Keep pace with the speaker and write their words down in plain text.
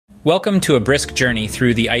Welcome to a brisk journey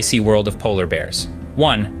through the icy world of polar bears.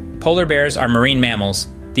 1. Polar bears are marine mammals,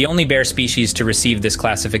 the only bear species to receive this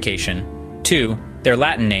classification. 2. Their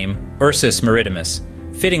Latin name, Ursus maritimus,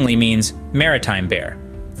 fittingly means maritime bear.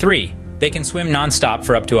 3. They can swim non-stop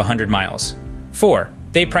for up to 100 miles. 4.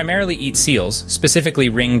 They primarily eat seals, specifically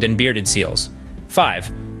ringed and bearded seals.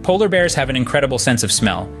 5. Polar bears have an incredible sense of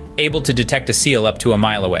smell, able to detect a seal up to a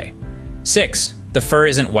mile away. 6. The fur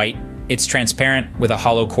isn't white, it's transparent with a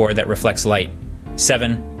hollow core that reflects light.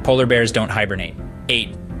 7. Polar bears don't hibernate.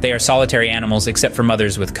 8. They are solitary animals except for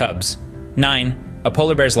mothers with cubs. 9. A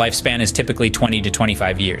polar bear's lifespan is typically 20 to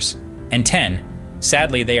 25 years. And 10.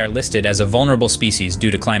 Sadly, they are listed as a vulnerable species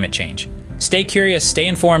due to climate change. Stay curious, stay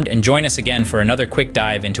informed, and join us again for another quick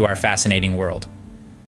dive into our fascinating world.